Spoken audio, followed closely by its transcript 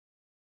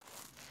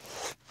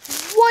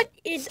What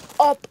is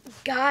up,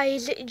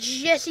 guys?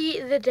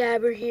 Jesse the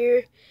Dabber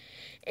here,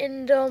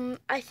 and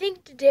I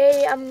think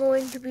today I'm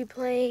going to be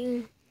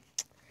playing.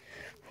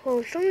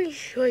 Oh, so many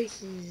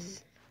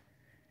choices.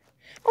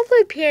 I'll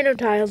play Piano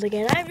Tiles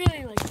again. I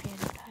really like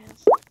Piano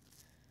Tiles.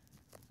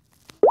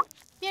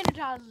 Piano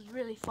Tiles is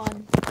really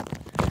fun.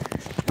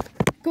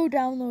 Go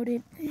download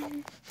it.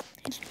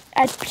 It's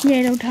at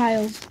Piano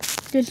Tiles.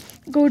 Just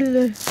go to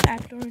the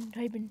App Store and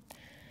type in.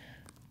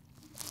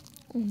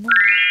 Oh no.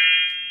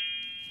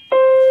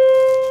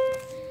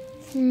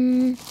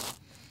 Music.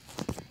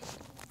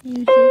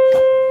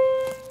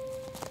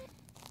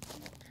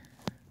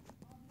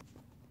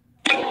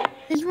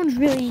 This one's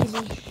really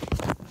easy.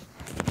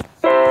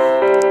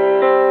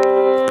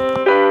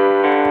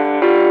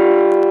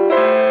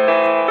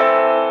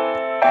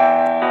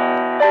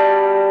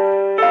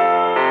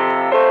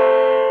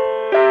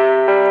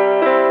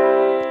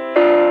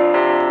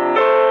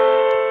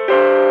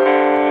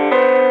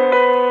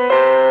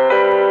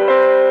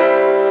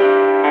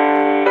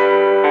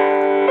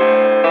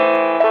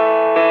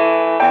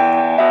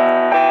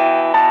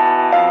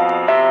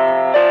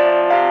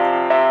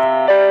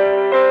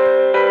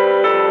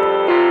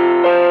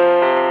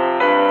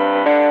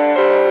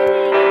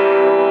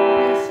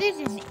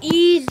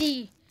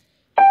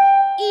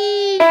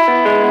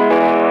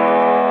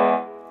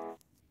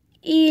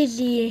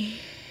 Easy.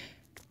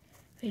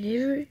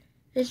 Wait,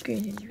 this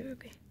screen is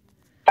okay.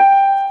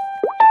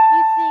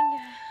 You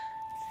think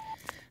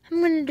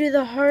I'm gonna do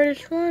the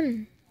hardest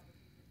one?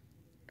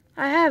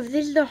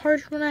 This is the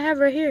hardest one I have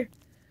right here.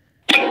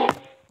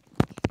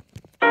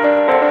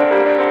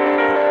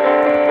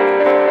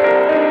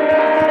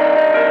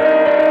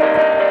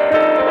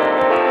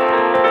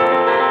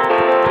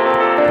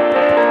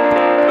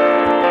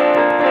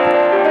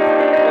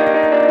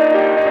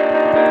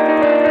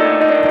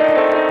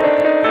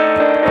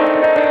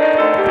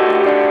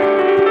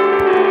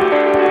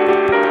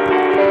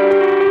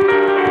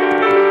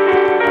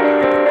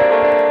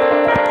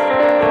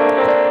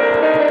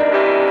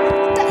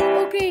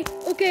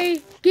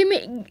 Okay,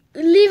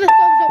 leave a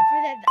thumbs up for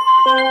that.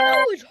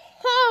 That was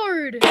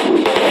hard.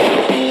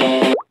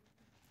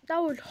 That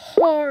was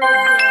hard.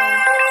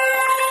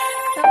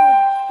 That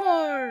was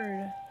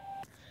hard.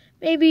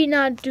 Maybe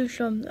not do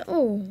something.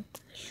 Oh,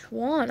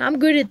 Swan. I'm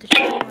good at the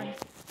Swan.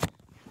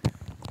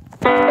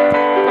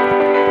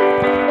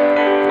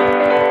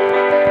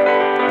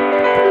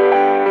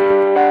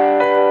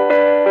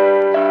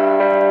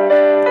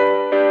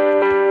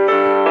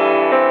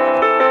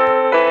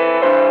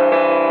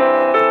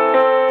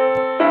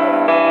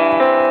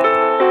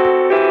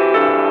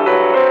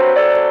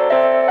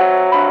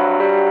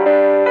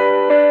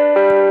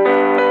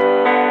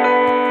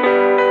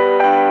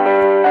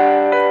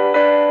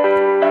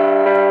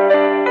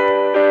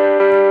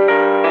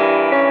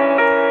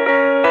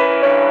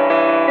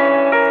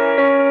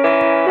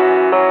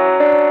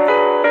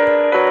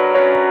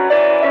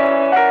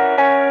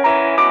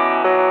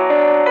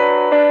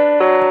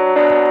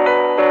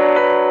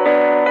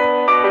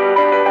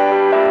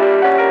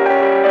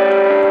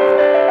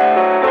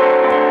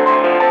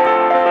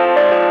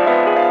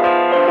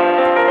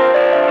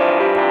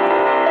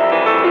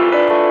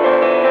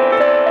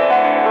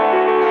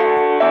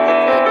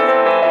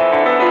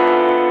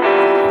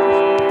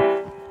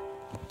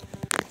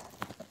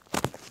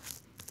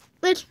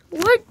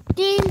 What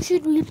game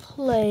should we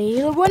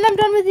play? When I'm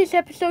done with this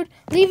episode,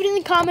 leave it in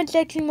the comment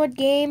section what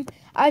game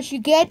I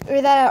should get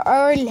or that I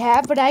already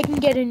have, but I can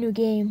get a new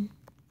game.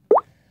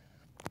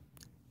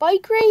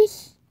 Bike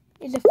race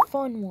is a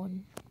fun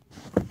one.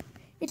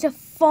 It's a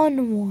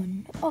fun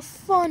one. A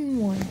fun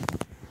one.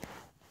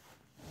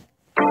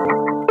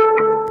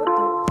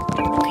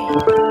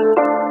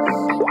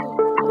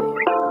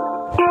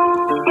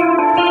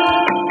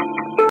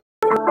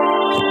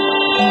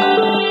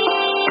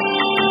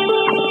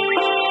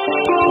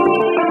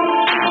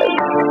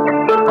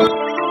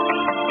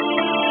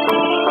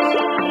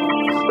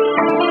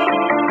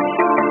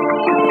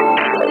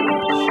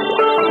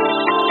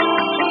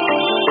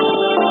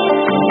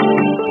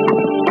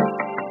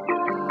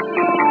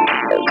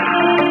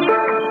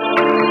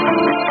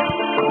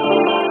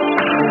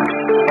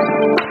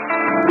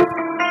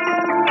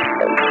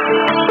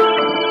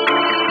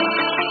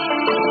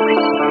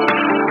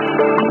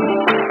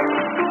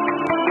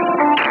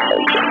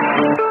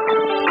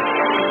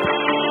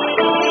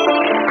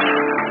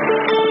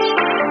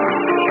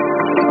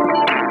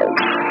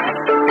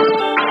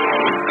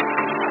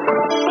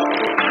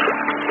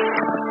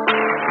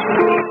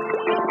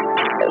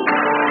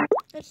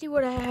 Let's see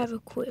what I have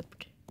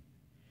equipped.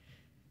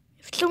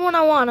 If it's the one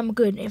I want, I'm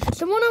good. If it's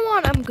the one I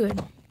want, I'm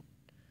good.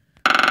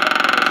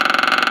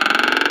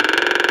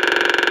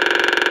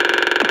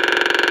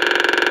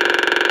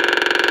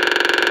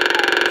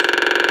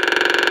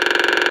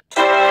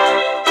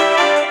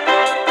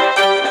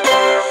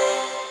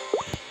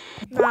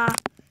 Nah.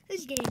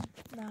 This game.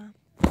 Nah.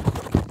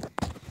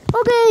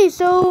 Okay,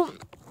 so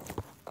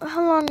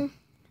how long?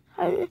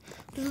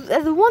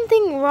 The one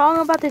thing wrong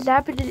about this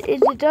app is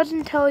it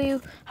doesn't tell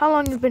you how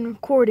long you've been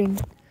recording.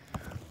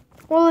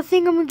 Well, the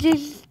thing I'm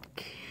just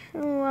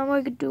Oh, I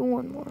might do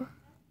one more.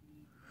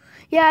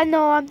 Yeah,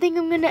 no, I think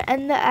I'm gonna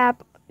end the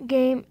app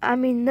game. I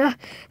mean the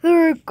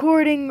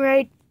recording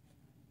right.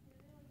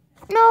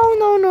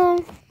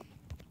 No.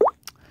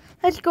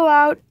 Let's go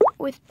out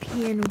with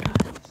piano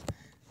tiles.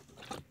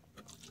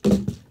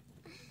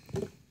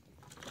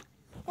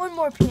 One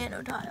more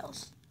piano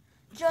tiles.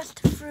 Just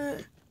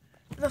for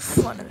the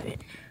fun of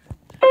it.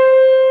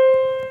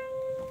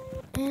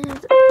 And I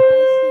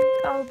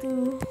think I'll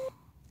do...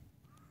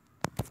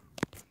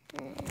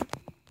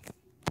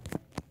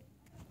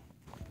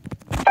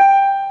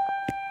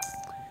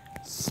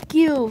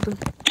 Skilled.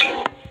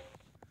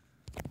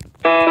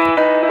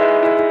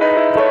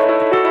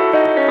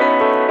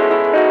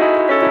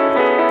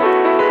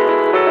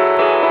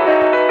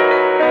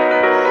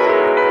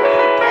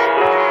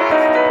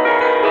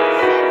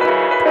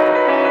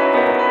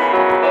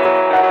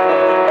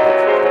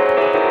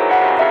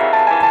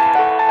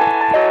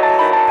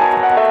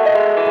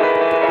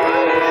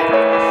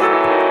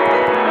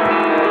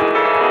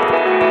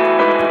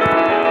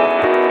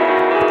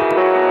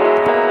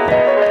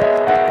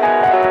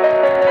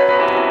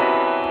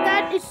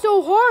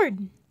 So hard.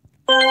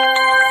 No, we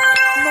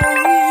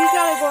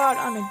gotta go out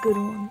on a good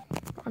one.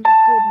 On a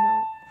good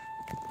note.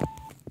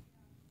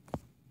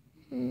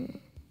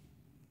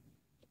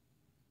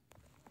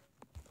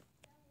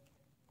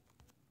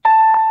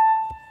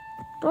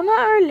 Don't I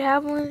already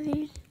have one of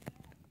these?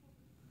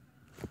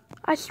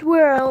 I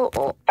swear I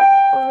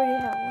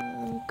already have one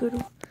of them good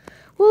ones.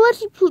 Well,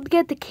 let's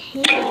get the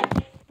can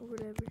or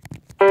whatever.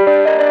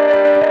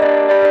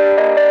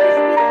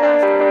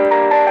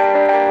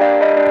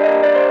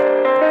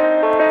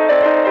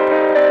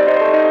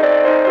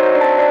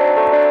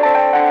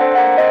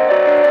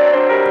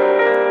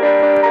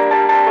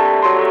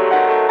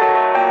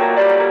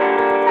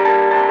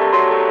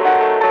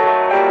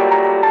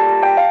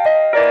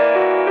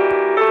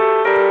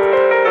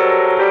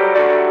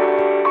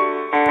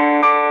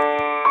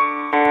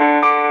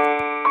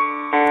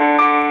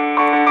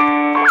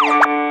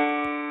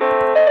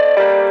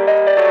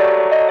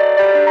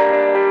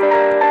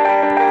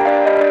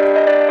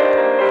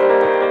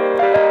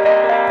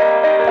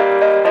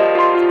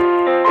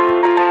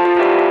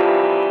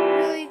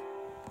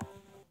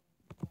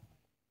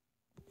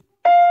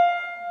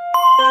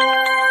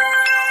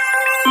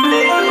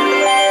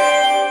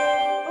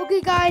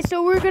 Okay, guys,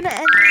 so we're gonna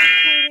end the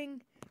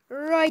recording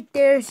right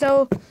there.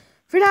 So,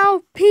 for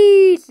now,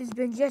 peace. It's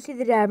been Jesse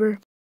the Dabber.